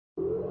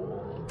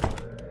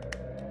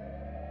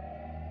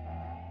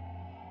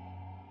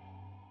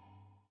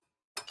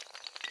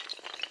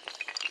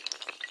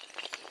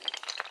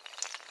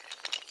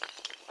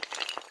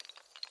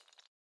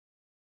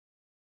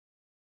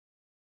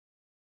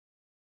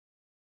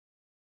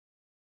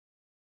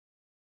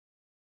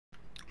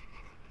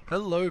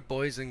Hello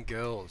boys and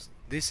girls,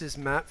 this is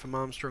Matt from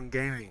Armstrong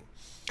Gaming.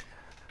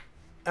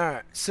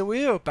 Alright, so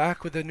we are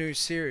back with a new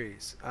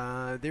series.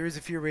 There is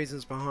a few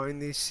reasons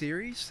behind this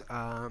series.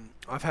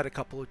 I've had a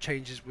couple of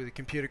changes with a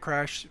computer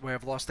crash where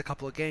I've lost a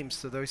couple of games,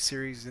 so those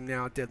series are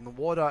now dead in the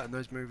water and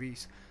those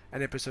movies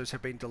and episodes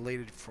have been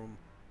deleted from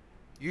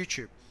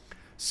YouTube.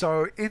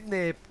 So in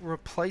their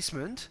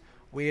replacement,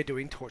 we are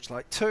doing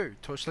Torchlight 2.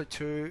 Torchlight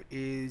 2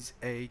 is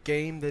a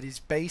game that is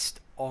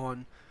based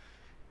on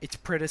its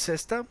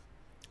predecessor,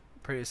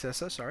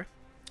 sorry,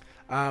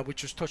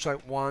 which was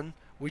Torchlight 1,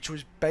 which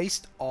was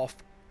based off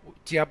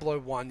Diablo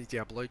 1 and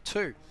Diablo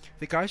 2.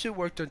 The guys who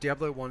worked on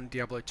Diablo 1 and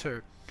Diablo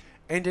 2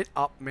 ended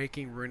up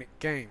making Runic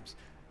Games.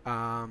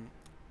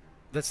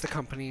 That's the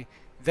company.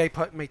 They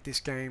make this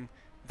game.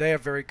 They are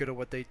very good at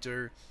what they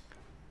do.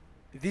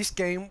 This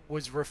game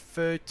was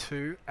referred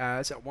to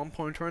as, at one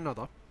point or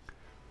another,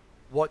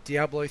 what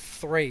Diablo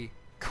 3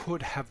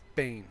 could have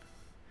been.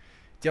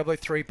 Diablo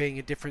 3 being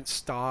a different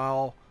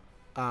style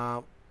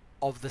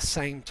of the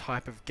same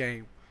type of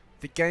game.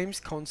 The game's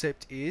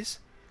concept is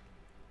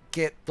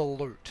get the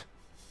loot.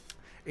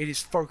 It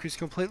is focused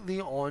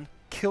completely on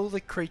kill the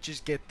creatures,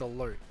 get the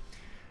loot.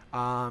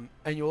 And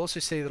you'll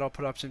also see that I'll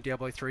put up some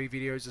Diablo 3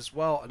 videos as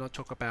well, and I'll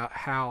talk about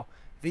how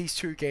these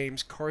two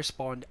games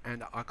correspond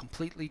and are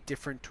completely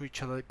different to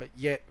each other, but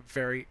yet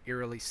very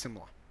eerily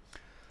similar.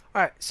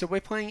 Alright, so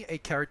we're playing a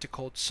character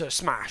called Sir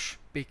Smash,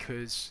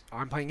 because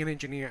I'm playing an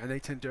engineer and they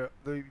tend to,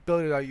 the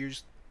ability that I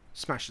use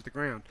smashes the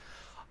ground.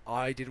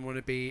 I didn't want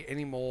to be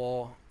any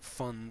more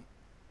fun,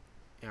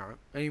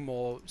 any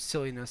more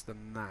silliness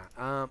than that.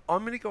 I'm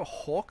going to go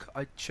Hawk.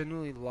 I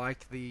generally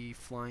like the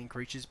flying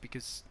creatures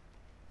because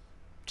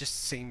it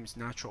just seems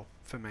natural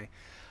for me.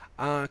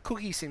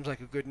 Cookie seems like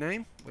a good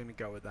name. We're going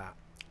to go with that.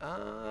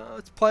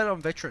 Let's play it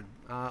on Veteran.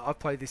 I've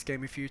played this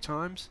game a few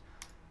times.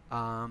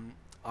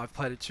 I've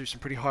played it to some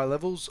pretty high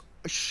levels.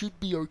 I should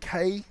be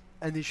okay,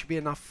 and there should be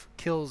enough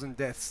kills and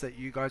deaths that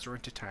you guys are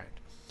entertained.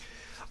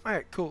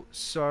 Alright, cool.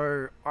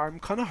 So, I'm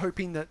kind of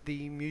hoping that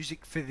the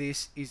music for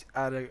this is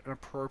at an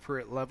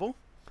appropriate level.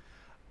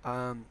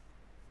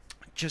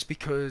 Just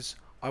because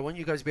I want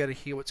you guys to be able to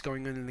hear what's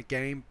going on in the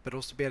game, but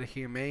also be able to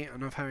hear me,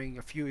 and I'm having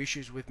a few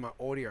issues with my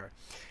audio.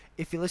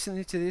 If you're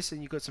listening to this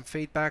and you've got some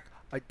feedback,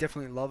 I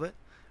definitely love it.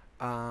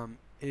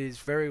 It is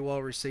very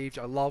well received.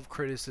 I love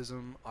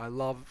criticism. I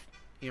love,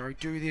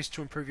 do this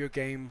to improve your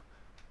game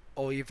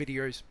or your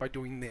videos by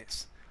doing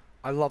this.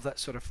 I love that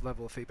sort of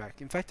level of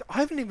feedback. In fact, I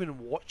haven't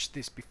even watched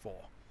this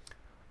before.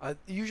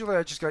 Usually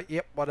I just go,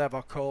 yep,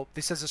 whatever, cool.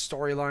 This has a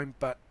storyline,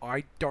 but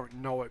I don't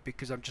know it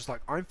because I'm just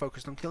like, I'm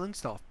focused on killing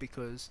stuff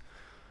because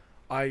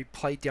I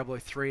played Diablo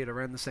 3 at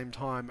around the same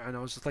time and I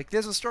was just like,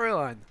 there's a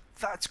storyline.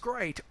 That's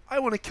great. I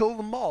want to kill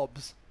the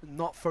mobs.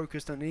 Not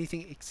focused on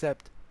anything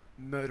except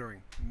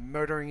murdering.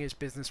 Murdering is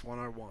business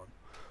 101.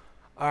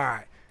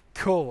 Alright,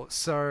 cool.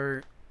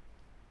 So,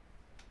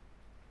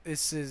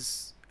 this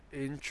is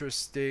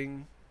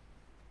interesting.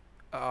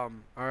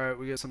 Alright,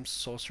 we got some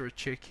sorcerer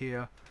chick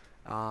here,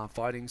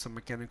 fighting some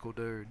mechanical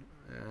dude,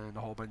 and a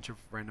whole bunch of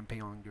random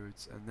peon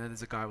dudes, and then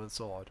there's a guy with a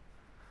sword.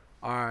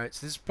 Alright,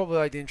 so this is probably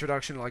like the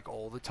introduction to like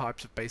all the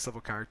types of base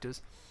level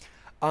characters.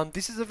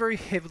 This is a very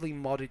heavily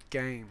modded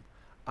game.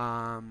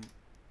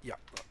 Yeah,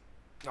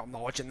 I'm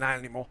not watching that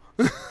anymore.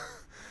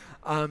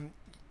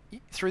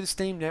 Through the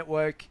Steam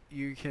network,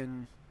 you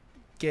can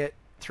get,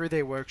 through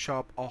their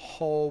workshop, a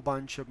whole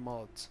bunch of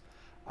mods.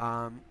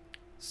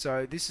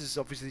 So this is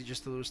obviously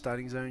just a little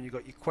starting zone. You've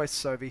got your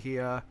quests over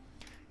here.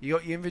 You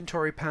got your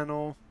inventory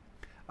panel.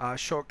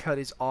 Shortcut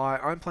is I.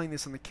 I'm playing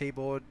this on the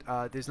keyboard.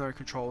 There's no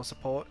controller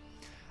support.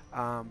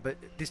 But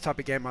this type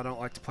of game I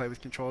don't like to play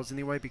with controllers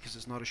anyway because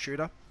it's not a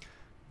shooter.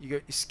 You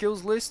got your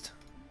skills list,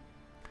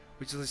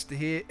 which is listed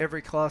here.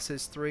 Every class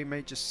has 3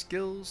 major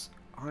skills.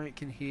 I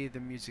can hear the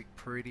music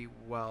pretty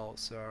well,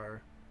 so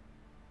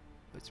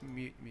let's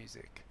mute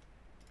music.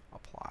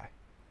 Apply.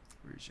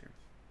 Resume.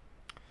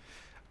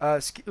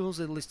 Skills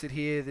are listed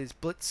here. There's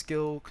Blitz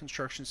skill,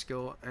 Construction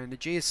skill, and a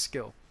GS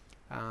skill.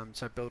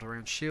 So build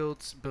around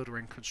shields, build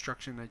around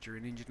construction as you're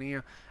an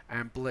engineer,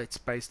 and Blitz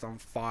based on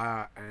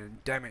fire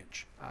and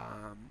damage.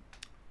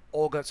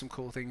 All got some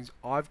cool things.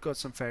 I've got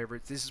some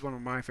favorites. This is one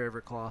of my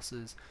favorite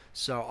classes,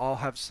 so I'll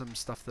have some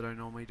stuff that I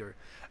normally do.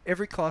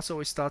 Every class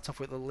always starts off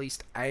with at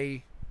least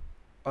a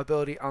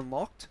ability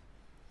unlocked,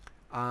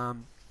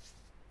 and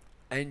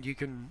you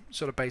can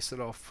sort of base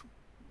it off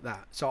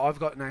that. So I've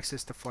gotten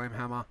access to Flame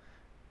Hammer.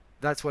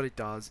 That's what it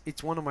does.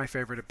 It's one of my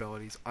favorite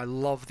abilities. I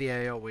love the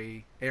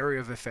AoE, Area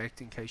of Effect,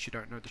 in case you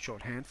don't know the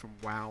shorthand from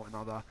WoW and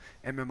other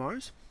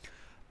MMOs.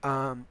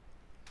 And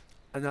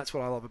that's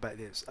what I love about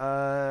this.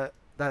 That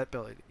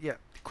ability. Yeah,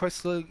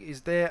 quest log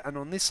is there, and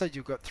on this side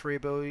you've got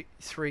 3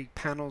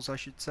 panels, I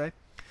should say.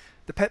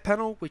 The pet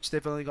panel, which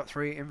they've only got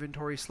 3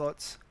 inventory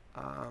slots.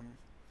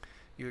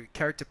 Your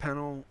character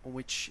panel, on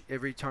which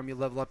every time you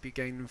level up you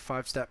gain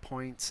 5 stat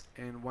points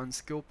and 1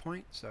 skill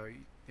point. So,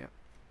 yeah.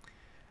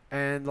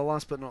 And the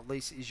last but not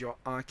least is your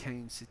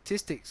arcane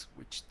statistics,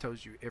 which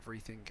tells you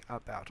everything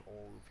about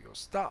all of your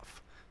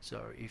stuff. So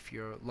if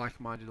you're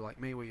like-minded like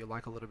me, where you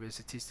like a little bit of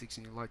statistics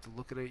and you like to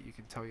look at it, you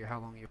can tell you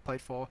how long you've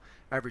played for,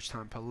 average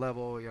time per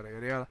level, yada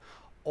yada yada,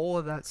 all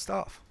of that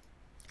stuff.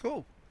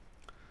 Cool.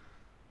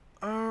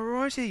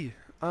 Alrighty.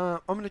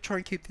 I'm going to try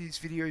and keep these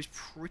videos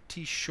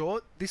pretty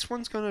short. This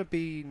one's going to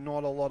be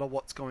not a lot of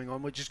what's going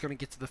on. We're just going to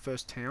get to the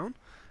first town.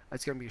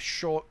 It's going to be a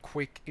short,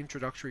 quick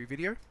introductory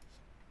video.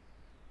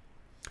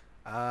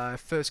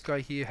 First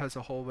guy here has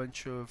a whole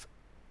bunch of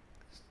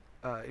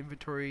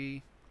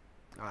inventory.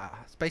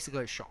 It's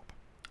basically a shop.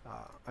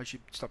 I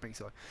should stop being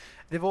silly.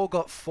 They've all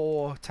got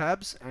 4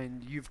 tabs,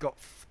 and you've got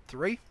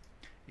 3.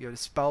 You got a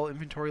spell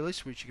inventory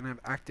list, which you can have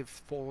active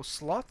 4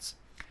 slots,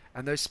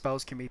 and those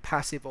spells can be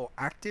passive or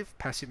active.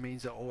 Passive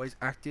means they're always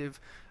active,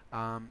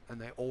 and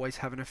they always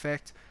have an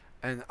effect.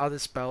 And other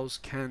spells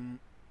can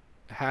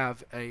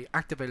have a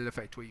activated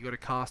effect where you got to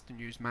cast and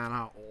use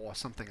mana or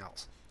something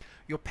else.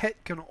 Your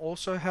pet can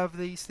also have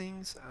these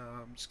things.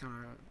 I'm just going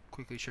to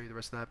quickly show you the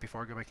rest of that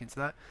before I go back into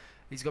that.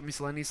 He's got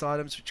miscellaneous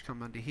items which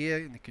come under here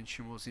in the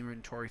consumables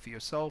inventory for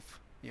yourself.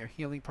 You know,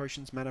 healing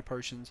potions, mana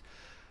potions,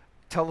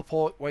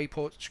 teleport,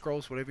 wayport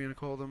scrolls, whatever you want to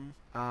call them,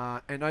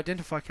 and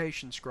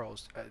identification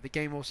scrolls. The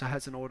game also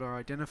has an auto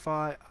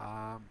identify,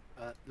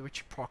 which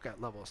you proc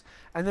at levels.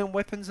 And then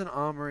weapons and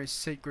armor is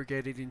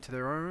segregated into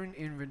their own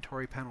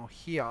inventory panel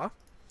here,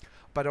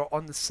 but are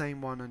on the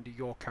same one under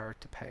your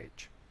character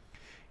page.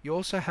 You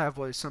also have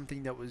what is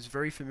something that was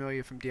very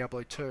familiar from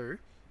Diablo 2,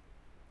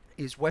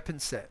 is weapon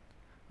set.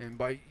 And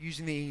by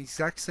using the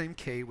exact same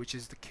key, which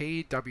is the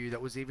key W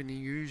that was even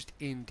used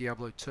in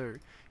Diablo 2,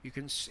 you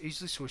can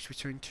easily switch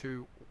between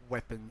 2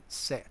 weapon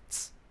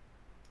sets.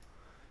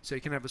 So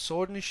you can have a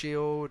sword and a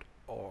shield,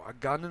 or a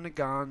gun and a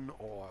gun,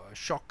 or a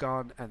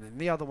shotgun, and then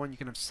the other one you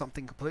can have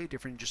something completely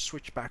different and just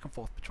switch back and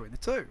forth between the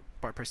 2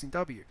 by pressing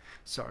W.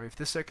 So if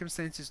the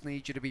circumstances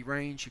need you to be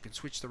ranged, you can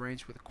switch the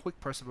range with a quick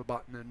press of a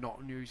button and not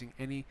using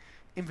any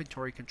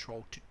inventory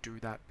control to do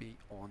that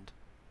beyond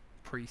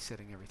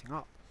pre-setting everything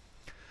up.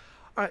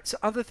 Alright, so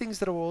other things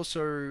that are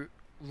also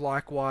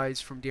likewise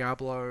from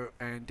Diablo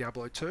and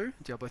Diablo 2,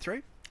 Diablo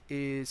 3,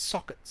 is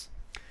sockets.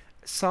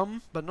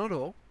 Some, but not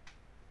all,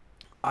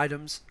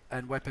 items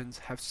and weapons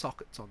have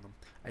sockets on them.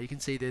 You can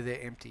see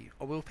they're empty.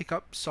 I will pick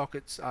up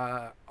sockets,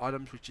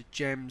 items which are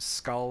gems,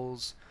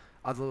 skulls,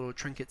 other little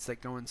trinkets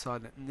that go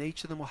inside it, and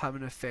each of them will have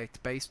an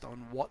effect based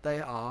on what they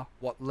are,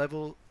 what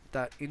level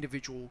that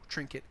individual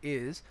trinket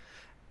is,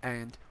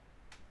 and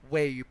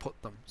where you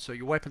put them. So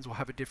your weapons will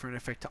have a different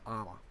effect to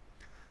armor.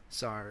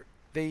 So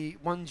the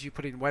ones you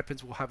put in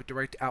weapons will have a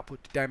direct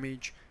output to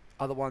damage.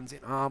 Other ones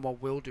in armor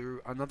will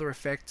do another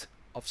effect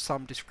of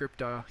some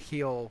descriptor,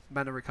 heal,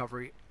 mana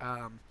recovery,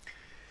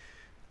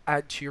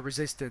 add to your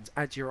resistance,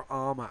 add to your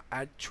armor,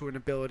 add to an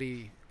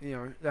ability. You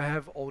know, they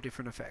have all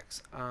different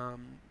effects.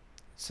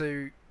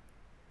 So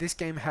this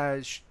game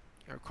has,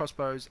 you know,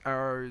 crossbows,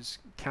 arrows,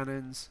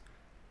 cannons,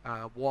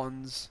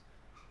 wands,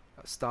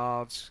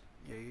 staves,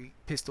 you know,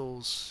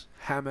 pistols,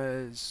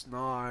 hammers,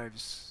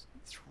 knives,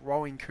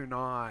 throwing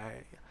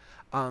kunai.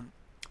 I'm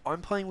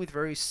playing with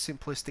very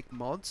simplistic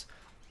mods.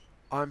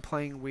 I'm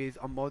playing with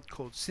a mod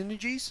called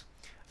Synergies,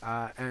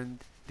 and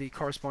the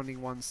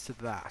corresponding ones to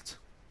that.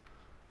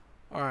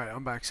 Alright,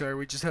 I'm back. So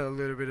we just had a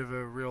little bit of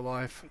a real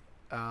life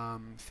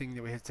thing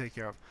that we had to take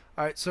care of.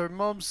 Alright, so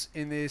mobs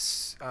in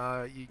this,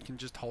 you can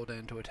just hold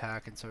down to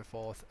attack and so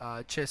forth.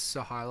 Chests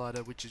are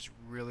highlighted, which is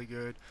really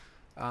good.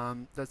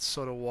 That's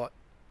sort of what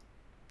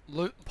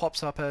loot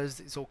pops up as.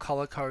 It's all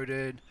color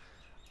coded.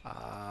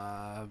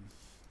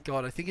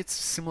 God, I think it's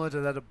similar to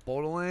that of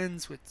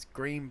Borderlands with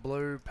green,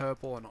 blue,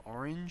 purple, and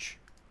orange.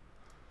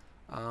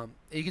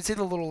 You can see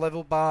the little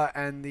level bar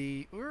and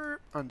the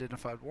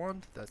unidentified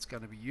wand. That's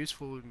going to be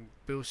useful in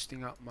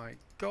boosting up my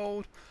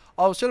gold.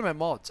 Oh, I was talking about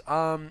mods.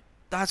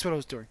 That's what I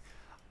was doing.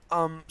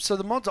 So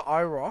the mods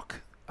I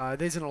rock,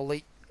 there's an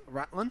elite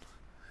Ratlin.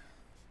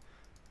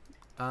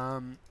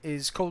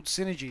 Is called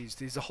Synergies.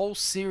 There's a whole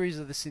series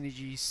of the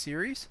Synergies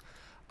series.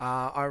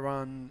 I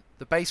run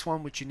the base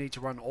one, which you need to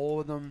run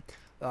all of them.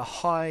 The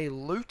high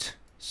loot,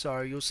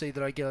 so you'll see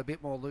that I get a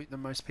bit more loot than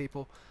most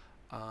people.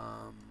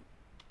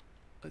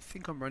 I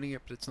think I'm running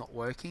it, but it's not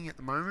working at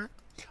the moment.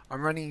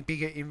 I'm running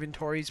bigger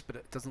inventories, but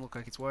it doesn't look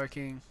like it's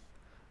working,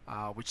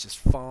 which is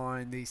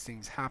fine. These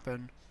things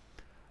happen.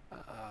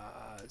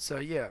 So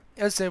yeah,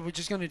 as I said, we're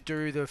just going to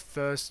do the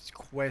first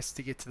quest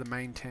to get to the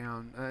main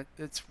town.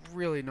 It's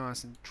really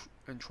nice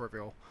and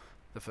trivial.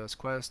 The first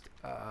quest,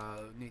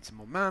 need some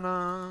more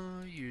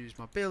mana, use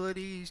my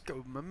abilities,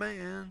 go my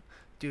man,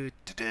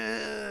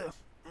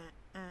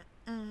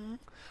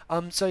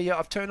 so yeah,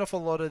 I've turned off a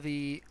lot of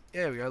the,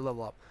 there we go,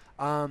 level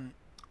up,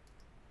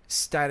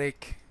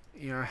 static,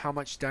 you know, how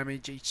much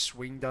damage each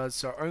swing does,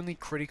 so only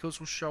criticals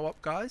will show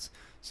up, guys.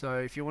 So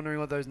if you're wondering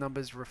what those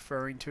numbers are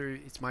referring to,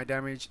 it's my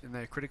damage and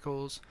they're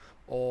criticals,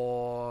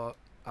 or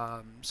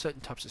certain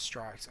types of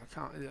strikes. I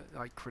can't,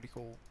 like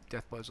critical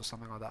death blows or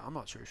something like that, I'm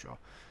not too sure.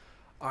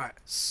 Alright,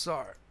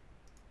 so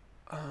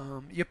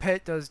your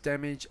pet does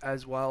damage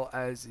as well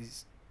as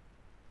his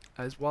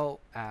as well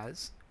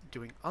as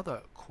doing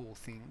other cool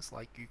things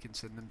like you can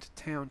send them to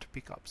town to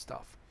pick up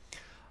stuff.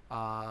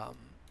 Um,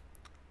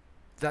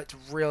 that's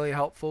really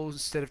helpful.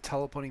 Instead of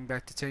teleporting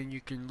back to town,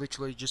 you can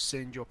literally just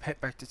send your pet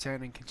back to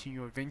town and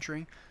continue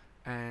adventuring.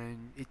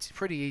 And it's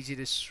pretty easy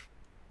to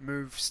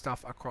move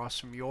stuff across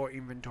from your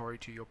inventory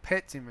to your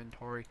pet's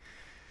inventory.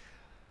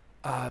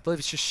 I believe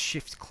it's just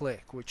shift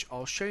click, which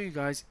I'll show you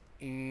guys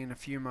in a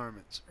few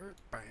moments.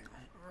 Bang.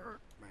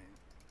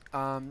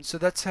 So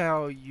that's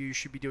how you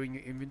should be doing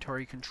your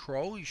inventory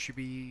control. You should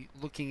be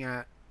looking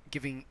at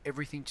giving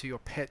everything to your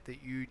pet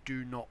that you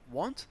do not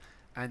want,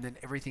 and then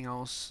everything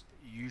else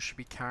you should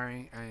be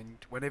carrying. And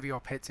whenever your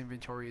pet's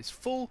inventory is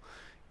full,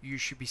 you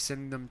should be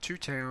sending them to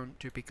town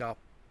to pick up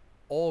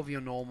all of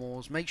your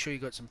normals. Make sure you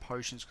got some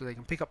potions, because they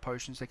can pick up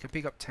potions, they can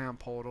pick up town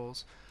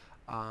portals.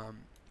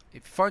 If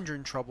you find you're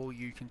in trouble,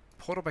 you can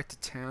portal back to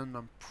town.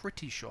 I'm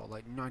pretty sure,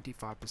 like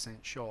 95%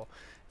 sure,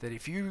 that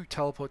if you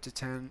teleport to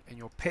town and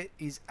your pet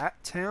is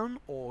at town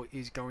or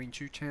is going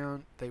to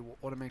town, they will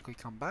automatically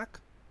come back.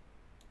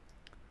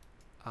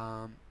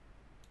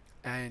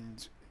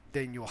 And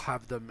then you'll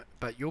have them,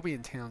 but you'll be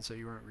in town, so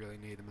you won't really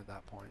need them at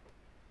that point.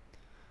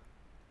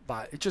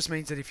 But it just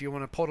means that if you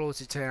want to portal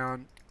to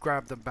town,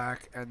 grab them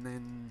back, and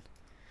then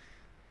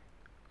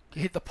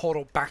hit the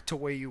portal back to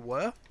where you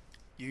were,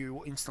 you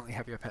will instantly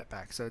have your pet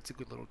back. So it's a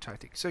good little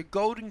tactic. So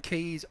golden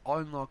keys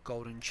unlock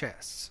golden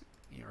chests.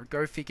 You know,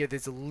 go figure.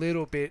 There's a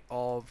little bit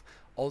of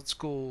old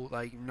school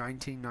like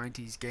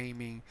 1990s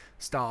gaming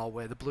style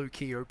where the blue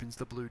key opens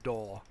the blue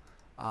door.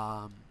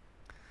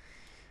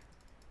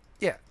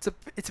 Yeah, it's a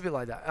bit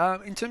like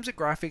that. In terms of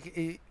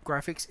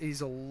graphics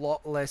is a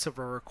lot less of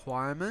a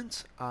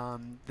requirement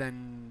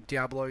than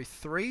Diablo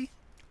 3.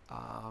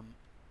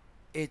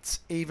 It's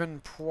even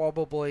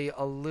probably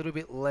a little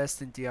bit less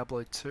than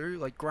Diablo 2.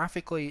 Like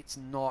graphically, it's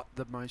not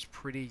the most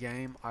pretty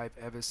game I've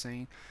ever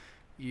seen.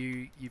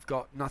 You've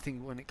got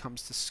nothing when it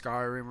comes to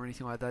Skyrim or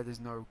anything like that. There's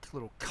no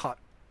little cut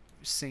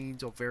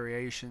scenes or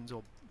variations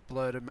or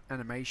blurred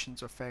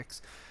animations or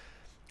effects.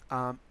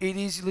 It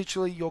is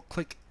literally your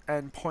click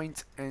and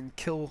point and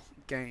kill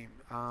game.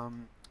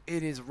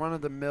 It is run of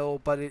the mill,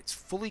 but it's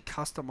fully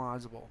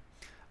customizable.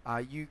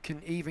 You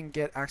can even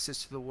get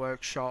access to the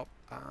workshop.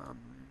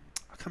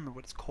 I can't remember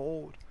what it's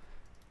called.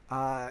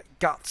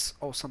 Guts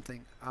or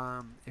something,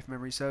 if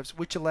memory serves,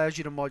 which allows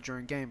you to mod your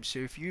own game. So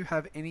if you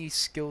have any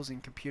skills in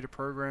computer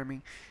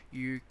programming,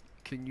 you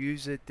can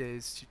use it.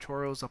 There's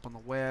tutorials up on the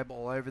web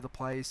all over the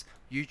place.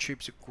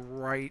 YouTube's a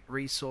great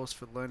resource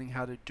for learning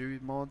how to do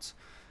mods.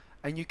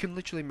 And you can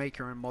literally make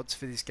your own mods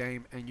for this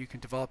game, and you can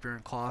develop your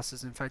own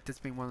classes. In fact, that's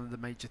been one of the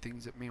major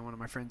things that me and one of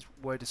my friends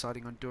were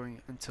deciding on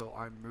doing until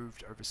I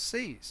moved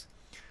overseas.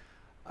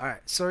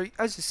 Alright, so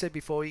as I said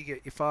before, you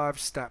get your 5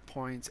 stat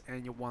points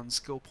and your 1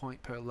 skill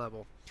point per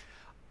level.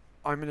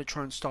 I'm going to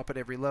try and stop at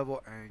every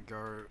level and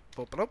go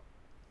boop it up.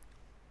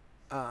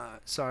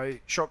 So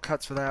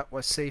shortcuts for that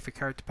were C for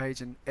character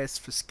page and S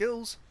for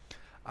skills.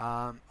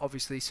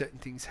 Obviously certain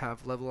things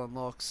have level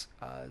unlocks,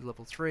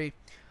 level 3.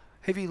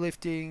 Heavy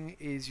lifting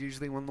is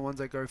usually one of the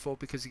ones I go for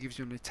because it gives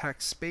you an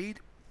attack speed,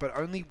 but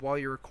only while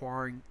you're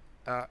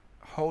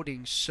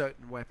holding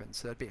certain weapons.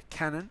 So that'd be a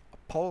cannon, a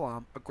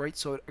polearm, a great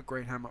sword, a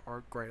great hammer, or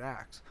a great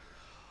axe.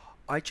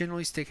 I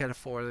generally stick out of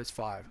 4 of those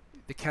 5.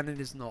 The cannon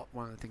is not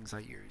one of the things I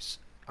use.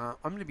 I'm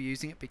going to be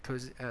using it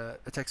because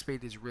attack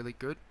speed is really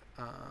good.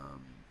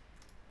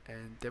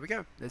 And there we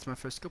go. There's my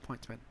first skill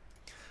point spent.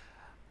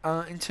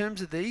 In terms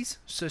of these,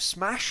 so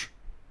smash.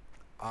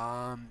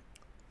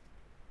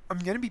 I'm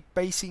going to be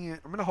basing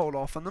it, I'm going to hold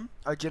off on them.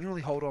 I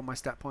generally hold on my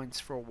stat points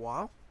for a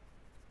while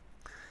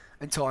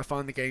until I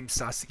find the game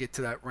starts to get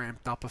to that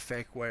ramped up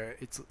effect where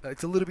it's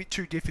a little bit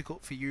too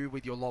difficult for you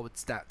with your lowered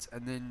stats.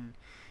 And then,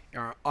 you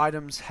know,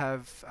 items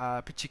have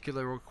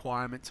particular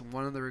requirements, and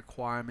one of the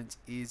requirements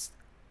is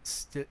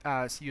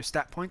your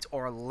stat points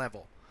or a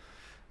level.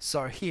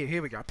 So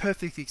here we go.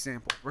 Perfect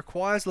example.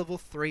 Requires level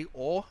 3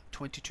 or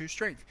 22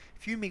 strength.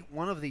 If you meet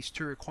one of these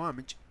 2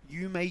 requirements,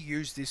 you may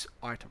use this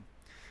item.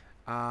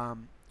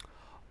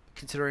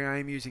 Considering I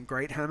am using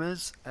great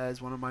hammers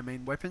as one of my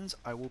main weapons,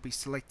 I will be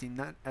selecting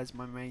that as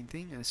my main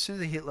thing, and as soon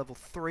as I hit level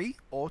 3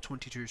 or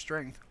 22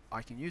 strength,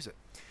 I can use it.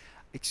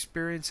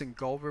 Experience and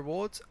gold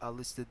rewards are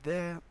listed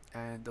there,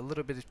 and a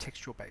little bit of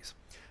textual base.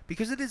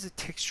 Because it is a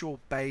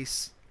textual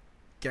base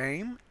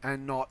game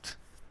and not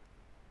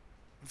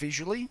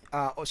visually,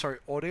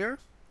 audio,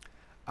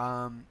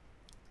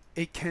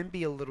 it can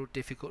be a little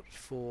difficult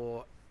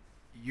for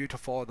you to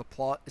follow the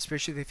plot,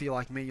 especially if you're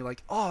like me. You're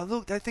like, oh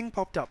look, that thing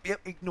popped up,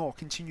 yep, ignore,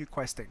 continue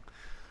questing.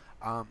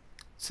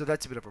 So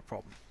that's a bit of a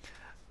problem.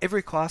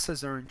 Every class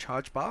has their own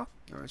charge bar.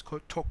 Let's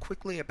talk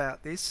quickly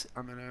about this.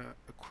 I'm going to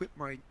equip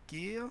my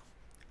gear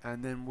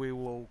and then we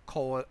will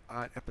call it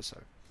an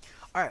episode.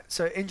 Alright,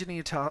 so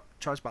engineer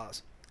charge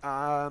bars.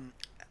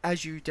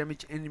 As you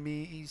damage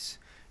enemies,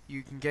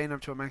 you can gain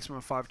up to a maximum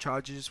of 5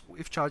 charges.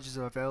 If charges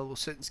are available,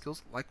 certain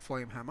skills like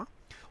Flame Hammer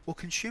will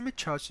consume a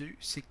charge to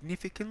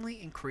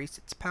significantly increase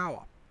its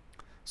power.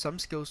 Some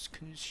skills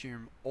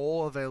consume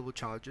all available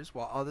charges,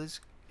 while others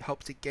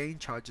help to gain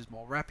charges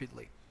more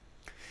rapidly.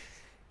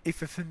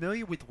 If you're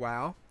familiar with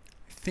WoW,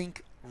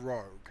 think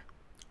rogue.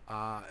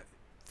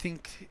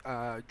 Think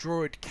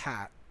druid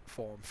cat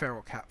form,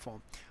 feral cat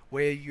form,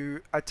 where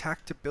you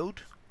attack to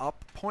build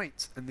up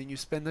points, and then you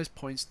spend those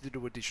points to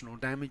do additional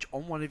damage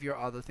on one of your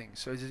other things.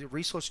 So there's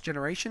resource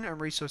generation and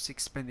resource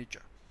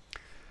expenditure.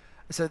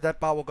 So that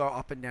bar will go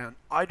up and down.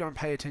 I don't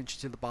pay attention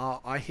to the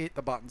bar. I hit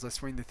the buttons, I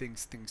swing the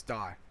things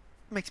die.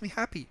 It makes me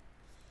happy.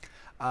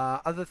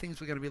 Other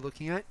things we're going to be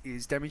looking at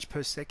is damage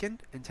per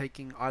second and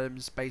taking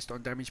items based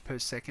on damage per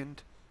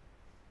second.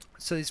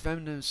 So this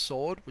Venomous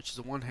Sword, which is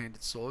a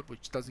one-handed sword,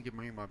 which doesn't give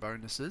me my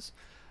bonuses,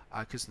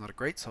 because it's not a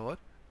great sword,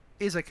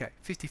 is okay.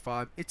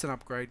 55, it's an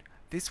upgrade.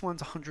 This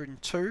one's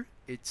 102,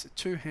 it's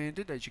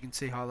two-handed, as you can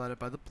see highlighted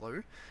by the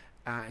blue.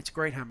 It's a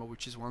great hammer,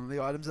 which is one of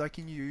the items I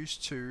can use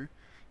to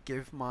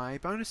give my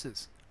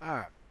bonuses.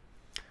 Alright,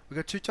 we've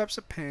got two types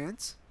of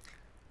pants.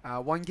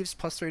 One gives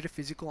 +3 to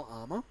physical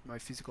armor, my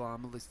physical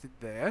armor listed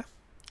there.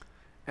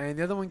 And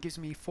the other one gives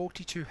me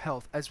 42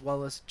 health as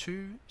well as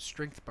 2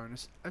 strength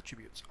bonus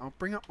attributes. I'll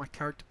bring up my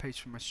character page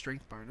for my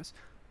strength bonus.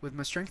 With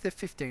my strength at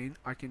 15,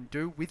 I can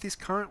do with this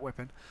current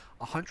weapon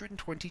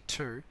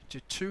 122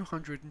 to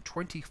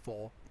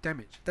 224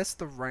 damage. That's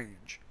the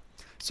range.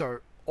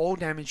 So all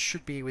damage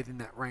should be within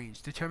that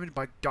range, determined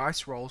by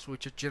dice rolls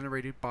which are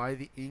generated by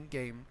the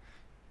in-game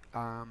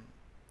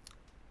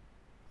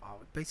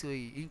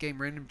basically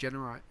in-game random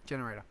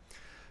generator.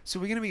 So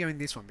we're going to be going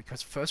this one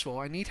because first of all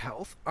I need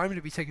health. I'm going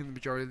to be taking the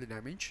majority of the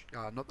damage,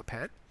 not the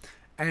pet.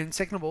 And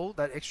second of all,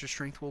 that extra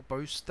strength will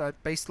boost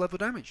that base level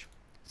damage.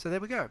 So there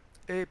we go.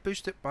 It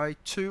boosts it by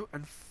 2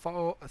 and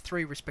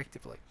 3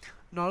 respectively.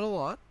 Not a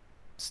lot,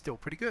 still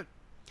pretty good.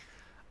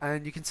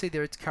 And you can see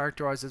there it's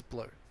characterized as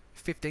blue.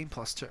 15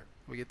 plus 2.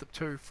 We get the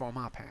 2 from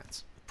our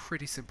pants.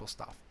 Pretty simple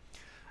stuff.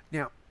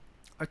 Now,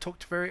 I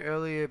talked very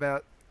earlier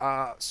about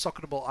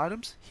socketable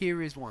items.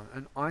 Here is one,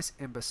 an Ice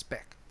Ember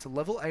Spec. It's a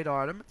level 8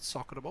 item, it's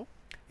socketable.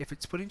 If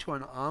it's put into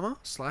an armor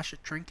 / a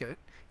trinket,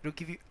 it'll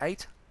give you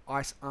 8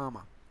 ice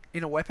armor.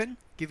 In a weapon,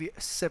 give you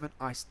 7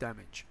 ice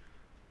damage.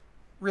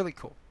 Really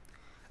cool.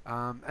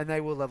 And they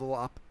will level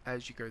up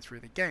as you go through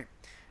the game.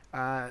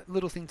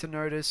 Little thing to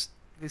notice,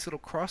 this little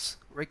cross,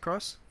 red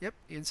cross, yep,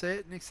 you can see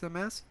it next to the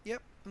mouse,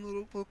 yep, in the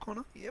little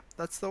corner, yep,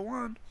 that's the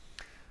one.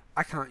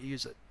 I can't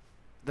use it.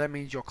 That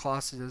means your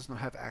class does not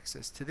have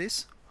access to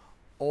this,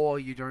 or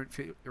you don't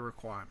fit the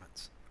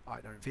requirements. I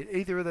don't fit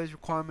either of those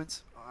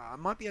requirements. I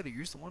might be able to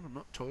use the one, I'm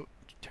not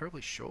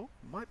terribly sure.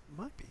 Might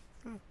be.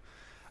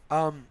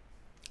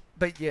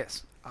 But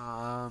yes,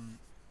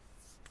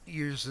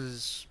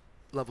 uses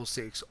level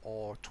 6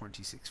 or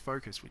 26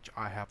 focus, which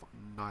I have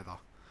neither.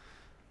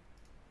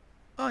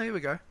 Oh, here we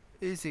go.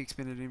 Here's the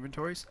expanded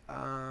inventories.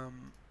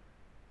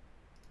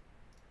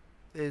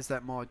 There's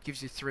that mod.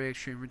 Gives you 3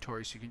 extra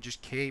inventories, so you can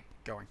just keep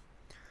going.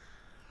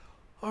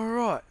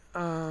 Alright.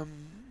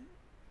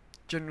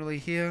 Generally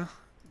here,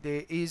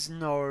 there is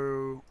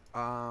no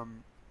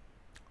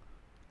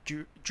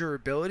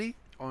durability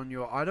on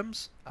your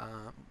items.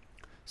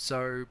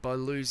 So by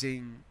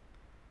losing,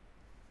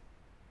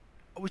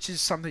 which is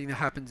something that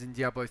happens in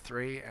Diablo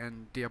 3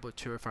 and Diablo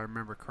 2 if I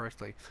remember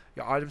correctly,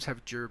 your items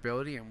have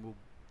durability and will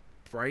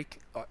break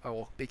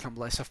or become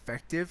less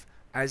effective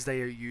as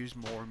they are used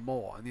more and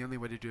more, and the only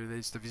way to do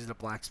this is to visit a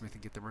blacksmith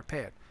and get them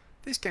repaired.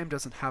 This game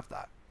doesn't have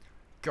that.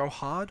 Go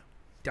hard,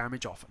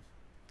 damage often.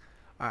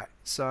 Alright,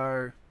 so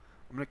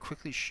I'm going to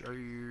quickly show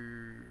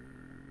you,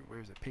 where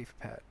is it, P for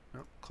pet,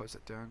 nope, close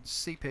that down,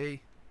 CP,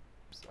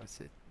 I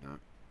said, no,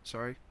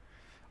 sorry,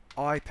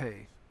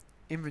 IP,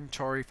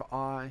 inventory for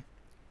I,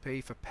 P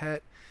for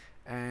pet,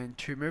 and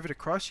to move it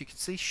across you can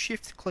see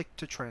shift click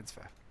to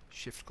transfer.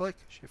 Shift click,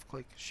 shift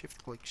click,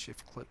 shift click,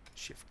 shift click,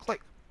 shift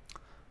click.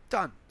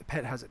 Done. The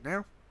pet has it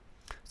now.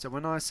 So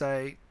when I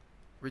say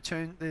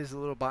return, there's a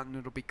little button,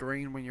 it'll be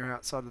green when you're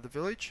outside of the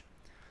village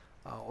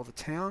or the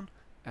town,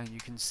 and you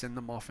can send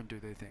them off and do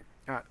their thing.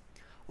 Alright,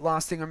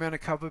 last thing I'm going to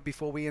cover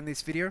before we end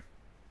this video,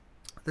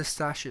 the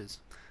stashes.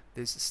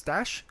 There's a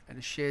stash and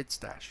a shared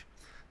stash.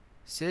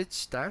 Shared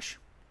stash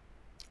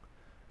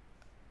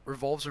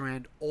revolves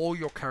around all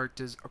your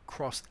characters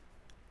across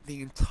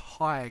the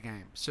entire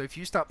game. So if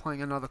you start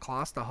playing another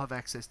class, they'll have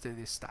access to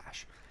this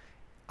stash.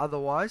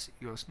 Otherwise,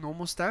 your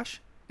normal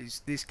stash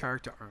is this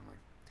character only.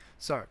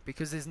 So,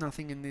 because there's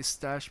nothing in this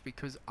stash,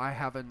 because I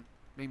haven't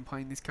been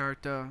playing this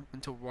character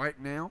until right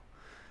now,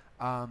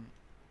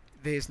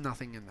 there's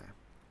nothing in there.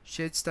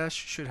 Shared stash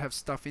should have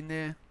stuff in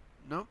there.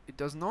 Nope, it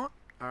does not.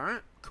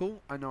 Alright,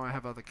 cool. I know I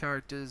have other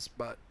characters,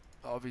 but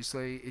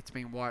obviously it's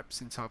been wiped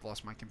since I've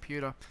lost my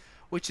computer,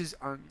 which is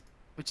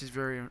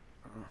very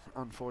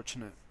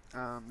unfortunate.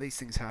 These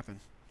things happen.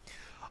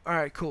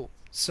 Alright, cool.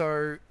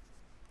 So,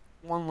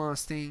 one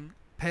last thing.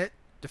 Pet,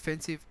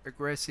 defensive,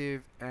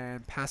 aggressive,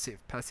 and passive.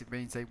 Passive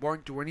means they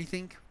won't do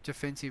anything.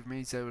 Defensive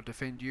means they will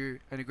defend you.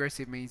 And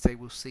aggressive means they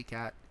will seek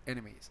out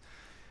enemies.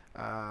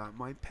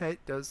 My pet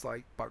does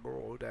like bugger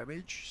all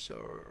damage, so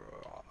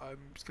I'm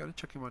just going to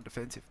chuck him on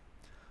defensive.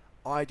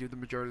 I do the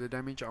majority of the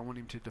damage. I want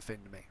him to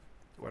defend me.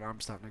 When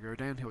I'm starting to go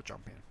down, he'll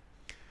jump in.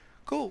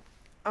 Cool.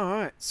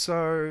 Alright,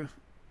 so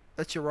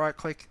That's your right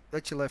click,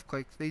 that's your left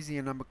click, these are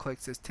your number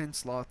clicks, there's 10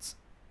 slots.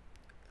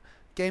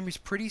 Game is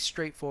pretty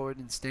straightforward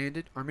and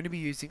standard. I'm going to be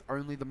using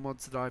only the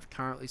mods that I've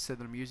currently said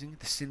that I'm using,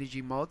 the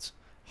synergy mods,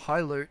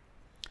 high loot,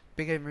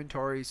 big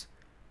inventories,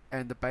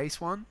 and the base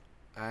one,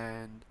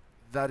 and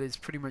that is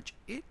pretty much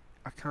it.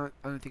 I don't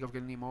think I've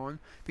got any more on,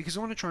 because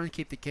I want to try and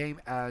keep the game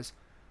as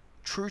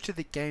true to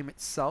the game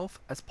itself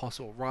as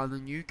possible, rather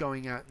than you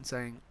going out and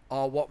saying,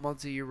 oh, what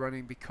mods are you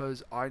running,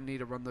 because I need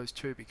to run those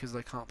too, because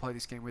I can't play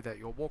this game without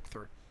your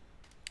walkthrough.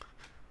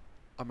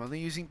 I'm only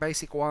using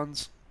basic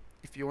ones.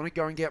 If you want to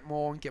go and get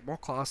more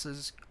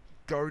classes,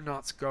 go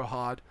nuts, go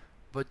hard,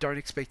 but don't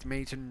expect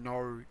me to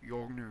know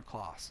your new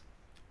class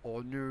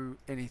or new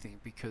anything,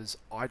 because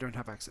I don't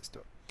have access to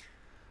it.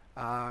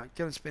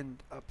 Gonna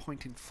spend a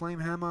point in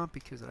Flamehammer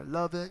because I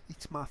love it.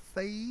 It's my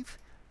fave,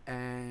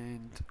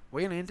 and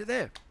we're gonna end it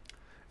there.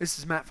 This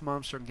is Matt from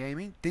Armstrong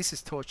Gaming. This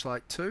is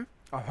Torchlight 2.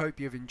 I hope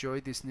you've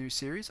enjoyed this new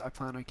series. I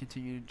plan on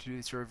continuing to do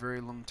this for a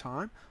very long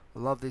time. I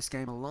love this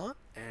game a lot,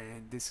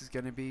 and this is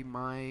going to be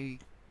my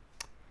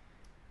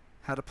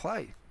how to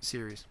play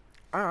series.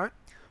 Alright,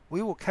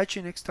 we will catch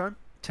you next time.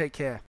 Take care.